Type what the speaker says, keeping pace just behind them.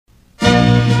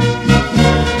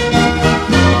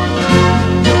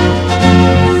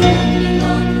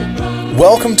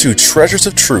Welcome to Treasures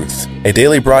of Truth, a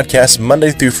daily broadcast Monday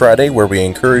through Friday where we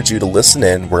encourage you to listen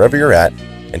in wherever you're at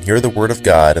and hear the Word of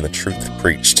God and the truth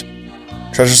preached.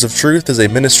 Treasures of Truth is a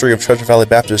ministry of Treasure Valley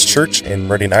Baptist Church in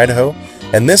Meridian, Idaho,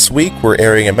 and this week we're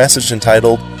airing a message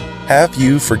entitled, Have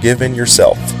You Forgiven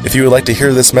Yourself? If you would like to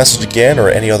hear this message again or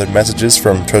any other messages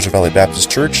from Treasure Valley Baptist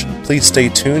Church, please stay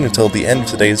tuned until the end of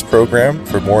today's program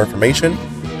for more information.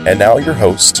 And now your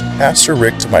host, Pastor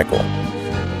Rick Michael.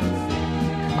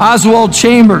 Oswald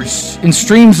Chambers, in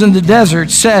Streams in the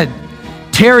Desert, said,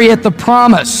 "Tarry at the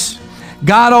promise.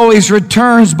 God always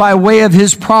returns by way of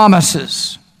his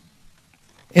promises."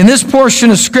 In this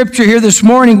portion of Scripture here this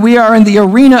morning, we are in the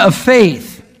arena of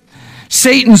faith.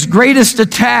 Satan's greatest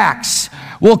attacks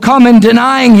will come in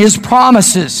denying his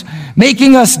promises,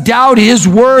 making us doubt his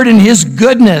word and his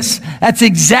goodness. That's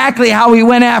exactly how he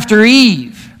went after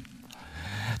Eve.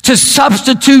 To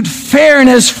substitute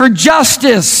fairness for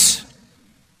justice.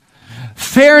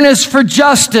 Fairness for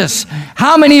justice.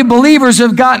 How many believers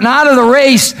have gotten out of the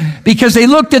race because they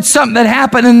looked at something that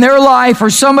happened in their life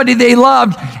or somebody they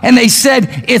loved and they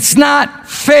said, it's not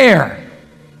fair?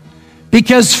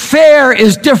 Because fair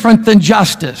is different than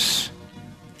justice.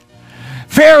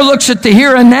 Fair looks at the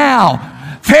here and now.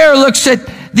 Fair looks at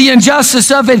the injustice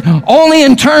of it only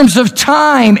in terms of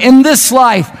time in this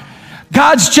life.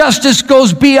 God's justice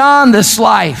goes beyond this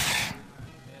life.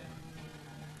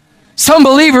 Some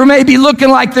believer may be looking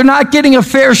like they're not getting a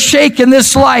fair shake in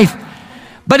this life,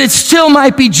 but it still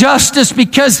might be justice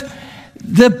because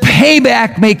the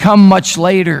payback may come much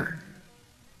later.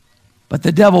 But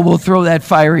the devil will throw that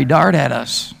fiery dart at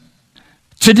us.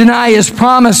 To deny his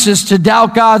promises, to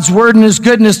doubt God's word and his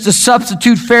goodness, to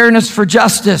substitute fairness for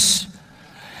justice,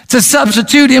 to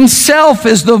substitute himself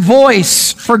as the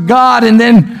voice for God, and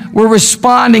then we're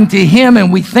responding to him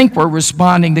and we think we're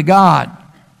responding to God.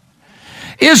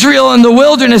 Israel in the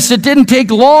wilderness, it didn't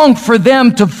take long for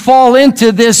them to fall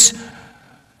into this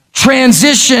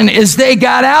transition as they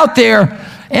got out there.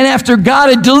 And after God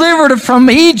had delivered them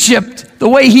from Egypt, the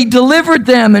way he delivered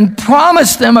them and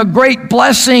promised them a great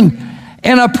blessing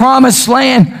and a promised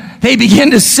land, they began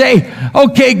to say,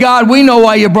 okay, God, we know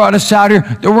why you brought us out here.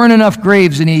 There weren't enough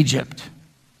graves in Egypt.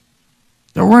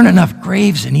 There weren't enough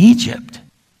graves in Egypt.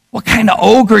 What kind of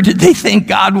ogre did they think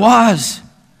God was?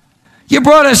 You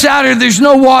brought us out here, there's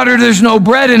no water, there's no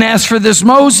bread, and as for this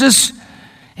Moses,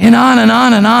 and on and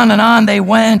on and on and on they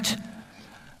went.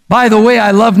 By the way,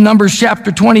 I love Numbers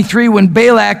chapter 23 when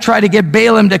Balak tried to get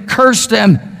Balaam to curse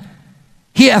them.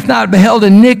 He hath not beheld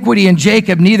iniquity in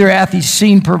Jacob, neither hath he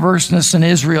seen perverseness in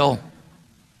Israel.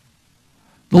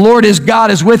 The Lord his God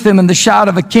is with him, and the shout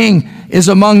of a king is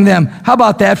among them. How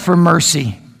about that for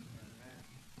mercy?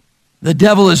 The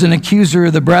devil is an accuser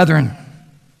of the brethren.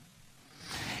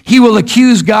 He will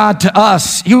accuse God to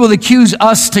us. He will accuse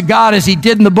us to God as he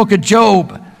did in the book of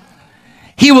Job.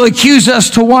 He will accuse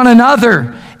us to one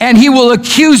another. And he will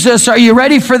accuse us, are you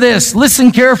ready for this?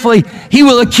 Listen carefully. He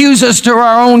will accuse us to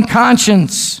our own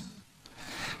conscience.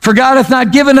 For God hath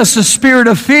not given us a spirit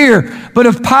of fear, but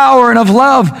of power and of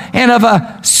love and of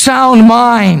a sound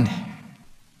mind.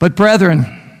 But brethren,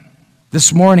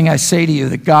 this morning I say to you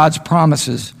that God's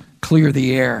promises clear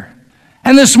the air.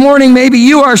 And this morning, maybe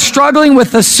you are struggling with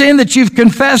the sin that you've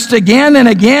confessed again and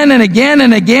again and again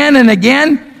and again and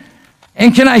again.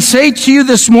 And can I say to you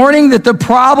this morning that the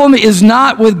problem is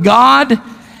not with God?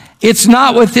 It's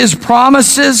not with his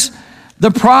promises. The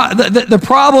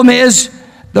problem is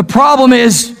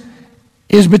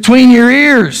between your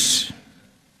ears.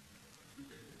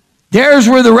 There's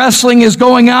where the wrestling is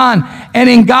going on. And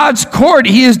in God's court,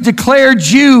 he has declared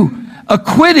you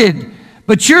acquitted.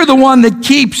 But you're the one that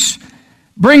keeps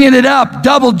bringing it up,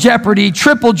 double jeopardy,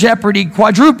 triple jeopardy,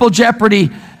 quadruple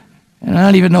jeopardy, and I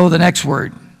don't even know the next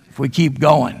word if we keep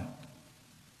going.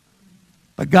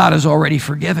 But God has already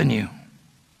forgiven you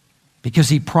because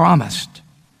he promised.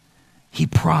 He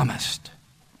promised.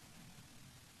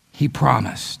 He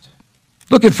promised.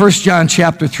 Look at 1 John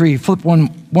chapter 3. Flip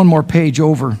one more page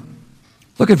over.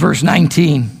 Look at verse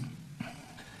 19.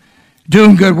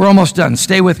 Doing good. We're almost done.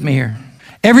 Stay with me here.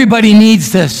 Everybody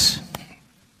needs this.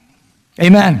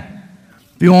 Amen.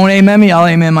 If you won't amen me, I'll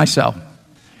amen myself.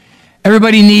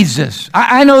 Everybody needs this.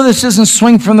 I know this isn't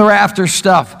swing from the rafters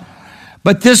stuff,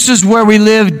 but this is where we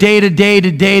live day to day to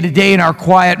day to day in our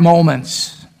quiet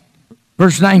moments.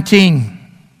 Verse 19.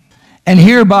 And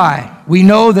hereby we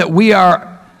know that we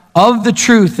are of the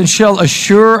truth and shall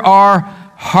assure our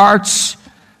hearts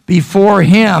before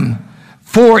him.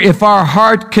 For if our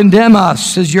heart condemn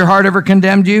us, has your heart ever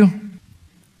condemned you?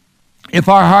 If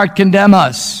our heart condemn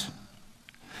us.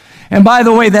 And by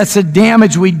the way, that's the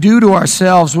damage we do to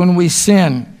ourselves when we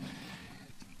sin.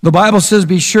 The Bible says,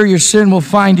 be sure your sin will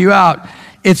find you out.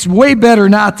 It's way better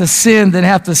not to sin than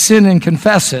have to sin and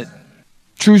confess it.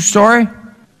 True story?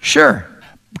 Sure.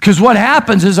 Because what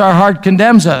happens is our heart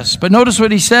condemns us. But notice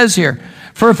what he says here.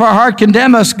 For if our heart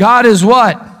condemn us, God is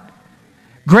what?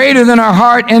 Greater than our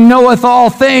heart and knoweth all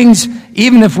things,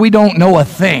 even if we don't know a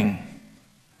thing.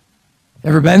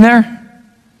 Ever been there?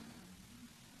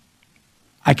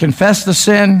 I confess the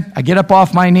sin. I get up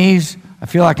off my knees. I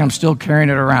feel like I'm still carrying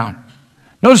it around.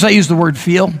 Notice I use the word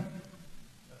feel.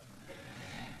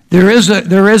 There is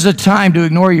a time to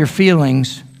ignore your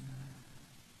feelings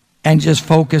and just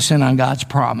focus in on God's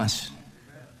promise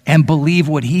and believe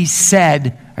what he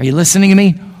said, are you listening to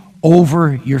me?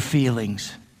 Over your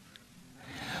feelings.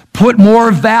 Put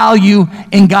more value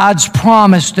in God's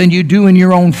promise than you do in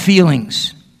your own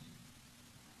feelings.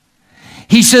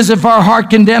 He says, if our heart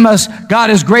condemn us, God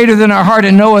is greater than our heart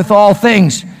and knoweth all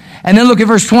things. And then look at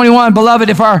verse 21. Beloved,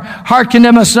 if our heart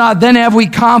condemn us not, then have we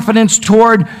confidence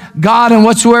toward God, and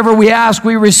whatsoever we ask,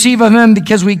 we receive of him,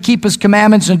 because we keep his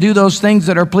commandments and do those things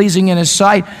that are pleasing in his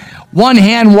sight. One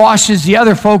hand washes the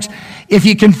other, folks. If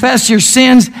you confess your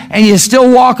sins and you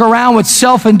still walk around with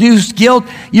self-induced guilt,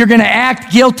 you're going to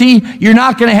act guilty. You're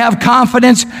not going to have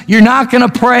confidence. You're not going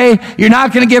to pray. You're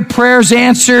not going to get prayers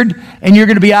answered, and you're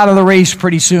going to be out of the race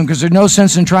pretty soon, because there's no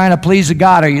sense in trying to please a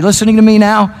God. Are you listening to me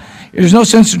now? There's no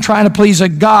sense in trying to please a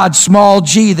God, small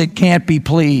g, that can't be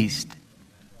pleased.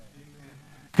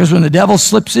 Because when the devil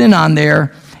slips in on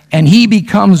there and he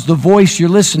becomes the voice you're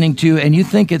listening to and you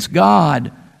think it's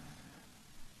God,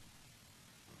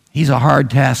 he's a hard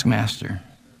taskmaster,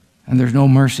 and there's no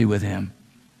mercy with him.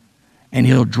 And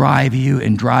he'll drive you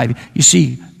and drive you. You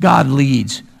see, God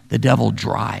leads, the devil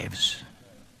drives.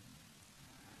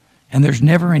 And there's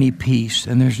never any peace,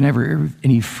 and there's never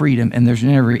any freedom, and there's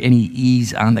never any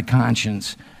ease on the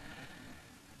conscience.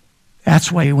 That's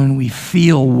why when we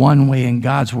feel one way and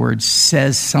God's word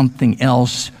says something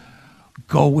else,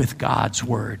 go with God's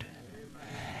word.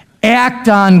 Act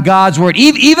on God's word.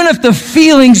 Even if the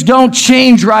feelings don't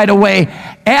change right away,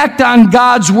 act on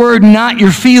God's word, not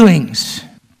your feelings.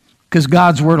 Because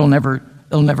God's word will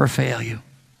never fail you.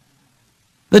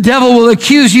 The devil will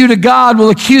accuse you to God, will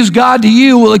accuse God to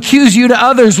you, will accuse you to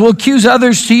others, will accuse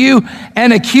others to you,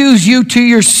 and accuse you to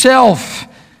yourself.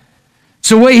 It's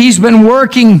the way he's been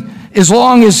working as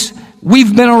long as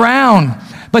we've been around.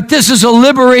 But this is a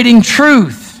liberating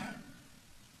truth.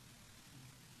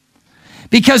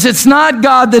 Because it's not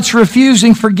God that's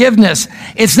refusing forgiveness.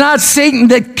 It's not Satan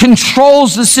that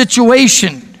controls the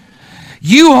situation.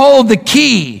 You hold the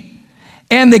key,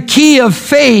 and the key of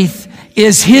faith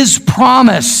is his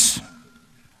promise.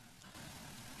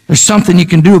 There's something you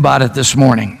can do about it this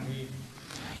morning.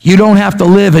 You don't have to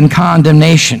live in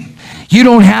condemnation. You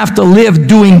don't have to live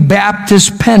doing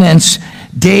Baptist penance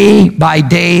day by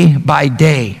day by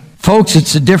day. Folks,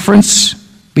 it's the difference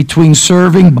between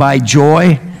serving by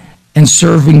joy and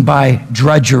serving by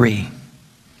drudgery.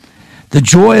 The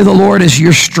joy of the Lord is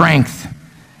your strength.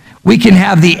 We can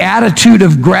have the attitude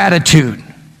of gratitude,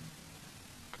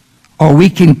 or we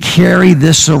can carry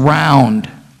this around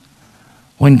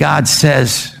when God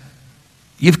says,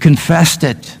 you've confessed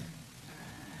it.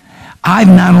 I've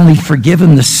not only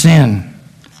forgiven the sin,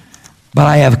 but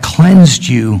I have cleansed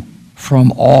you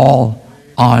from all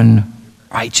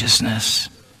unrighteousness.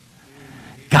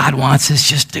 God wants us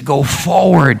just to go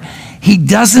forward. He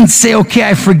doesn't say, okay,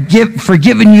 I've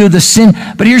forgiven you the sin,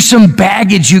 but here's some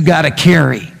baggage you got to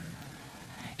carry.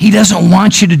 He doesn't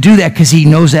want you to do that because he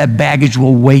knows that baggage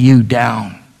will weigh you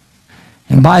down.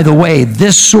 And by the way,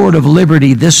 this sort of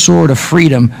liberty, this sort of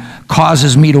freedom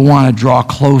causes me to want to draw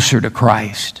closer to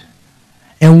Christ.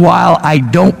 And while I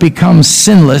don't become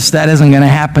sinless, that isn't going to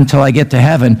happen until I get to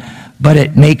heaven, but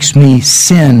it makes me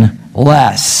sin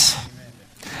less.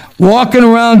 Walking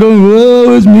around going,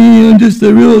 woe is me, I'm just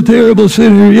a real terrible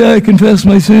sinner. Yeah, I confess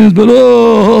my sins, but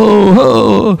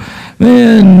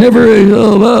man,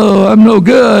 I'm no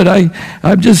good.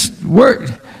 I'm just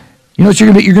worked. You know what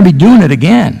you're going to be doing it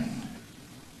again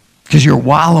because you're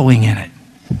wallowing in it.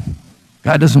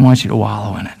 God doesn't want you to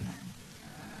wallow in it.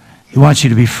 He wants you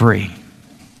to be free.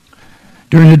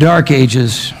 During the Dark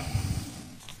Ages,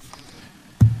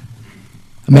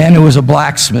 a man who was a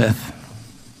blacksmith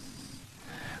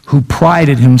who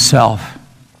prided himself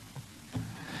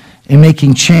in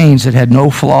making chains that had no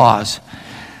flaws.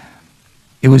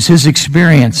 It was his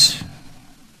experience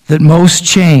that most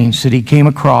chains that he came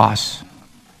across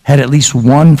had at least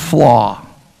one flaw.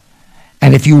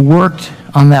 And if you worked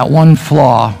on that one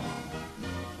flaw,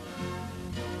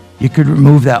 you could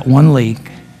remove that one leak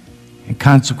and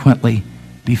consequently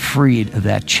be freed of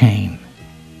that chain.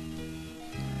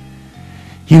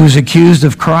 He was accused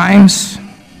of crimes.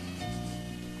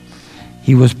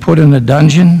 He was put in a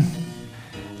dungeon,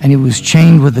 and he was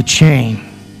chained with a chain.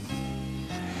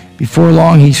 Before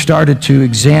long, he started to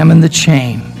examine the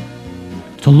chain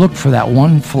to look for that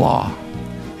one flaw.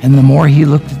 And the more he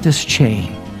looked at this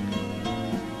chain,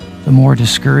 the more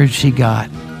discouraged he got.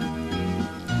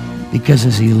 Because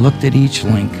as he looked at each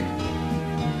link,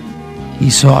 he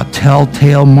saw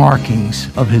telltale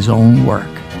markings of his own work.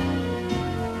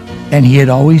 And he had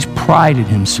always prided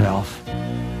himself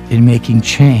in making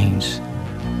chains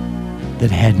that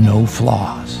had no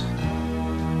flaws.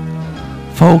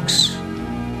 Folks,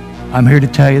 I'm here to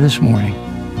tell you this morning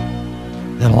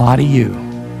that a lot of you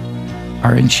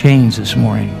are in chains this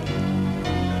morning,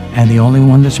 and the only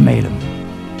one that's made them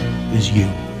is you.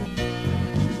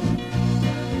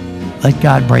 Let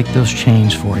God break those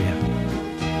chains for you.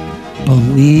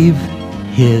 Believe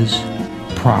His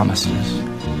promises.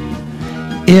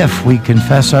 If we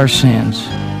confess our sins,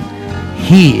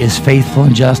 He is faithful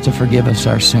and just to forgive us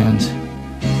our sins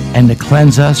and to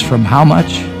cleanse us from how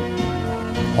much?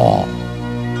 All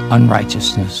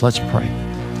unrighteousness. Let's pray.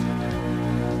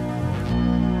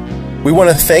 We want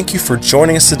to thank you for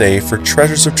joining us today for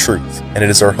Treasures of Truth, and it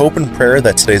is our hope and prayer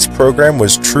that today's program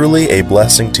was truly a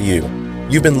blessing to you.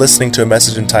 You've been listening to a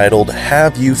message entitled,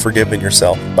 Have You Forgiven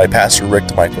Yourself? By Pastor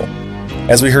Rick Michael.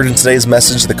 As we heard in today's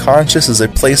message, the conscious is a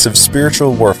place of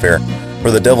spiritual warfare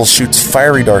where the devil shoots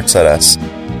fiery darts at us.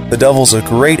 The devil's a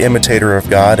great imitator of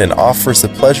God and offers the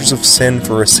pleasures of sin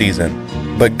for a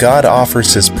season, but God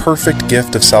offers His perfect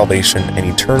gift of salvation and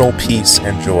eternal peace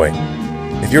and joy.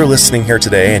 If you're listening here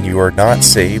today and you are not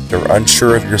saved or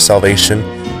unsure of your salvation,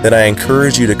 then I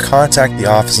encourage you to contact the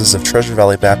offices of Treasure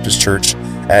Valley Baptist Church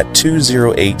at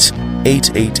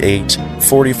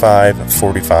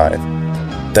 208-888-4545.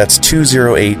 That's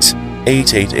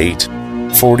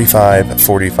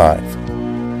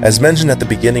 208-888-4545. As mentioned at the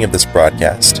beginning of this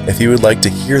broadcast, if you would like to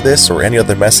hear this or any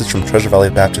other message from Treasure Valley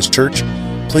Baptist Church,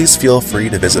 please feel free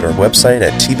to visit our website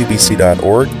at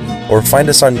tvbc.org or find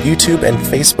us on YouTube and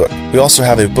Facebook. We also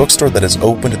have a bookstore that is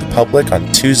open to the public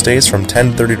on Tuesdays from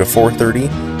 10:30 to 4:30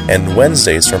 and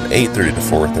Wednesdays from 8:30 to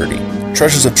 4:30.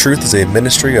 Treasures of Truth is a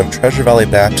ministry of Treasure Valley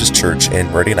Baptist Church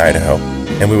in Meridian, Idaho,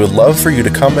 and we would love for you to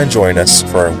come and join us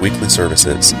for our weekly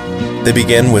services. They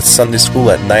begin with Sunday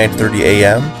school at 9:30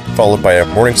 a.m., followed by a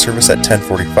morning service at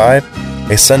 10:45,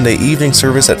 a Sunday evening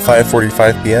service at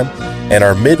 5:45 p.m., and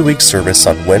our midweek service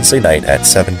on Wednesday night at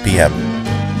 7 p.m.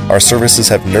 Our services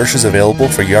have nurses available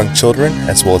for young children,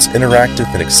 as well as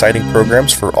interactive and exciting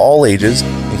programs for all ages,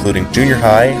 including junior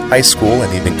high, high school,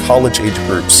 and even college age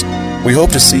groups. We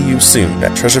hope to see you soon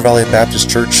at Treasure Valley Baptist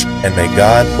Church, and may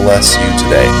God bless you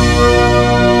today.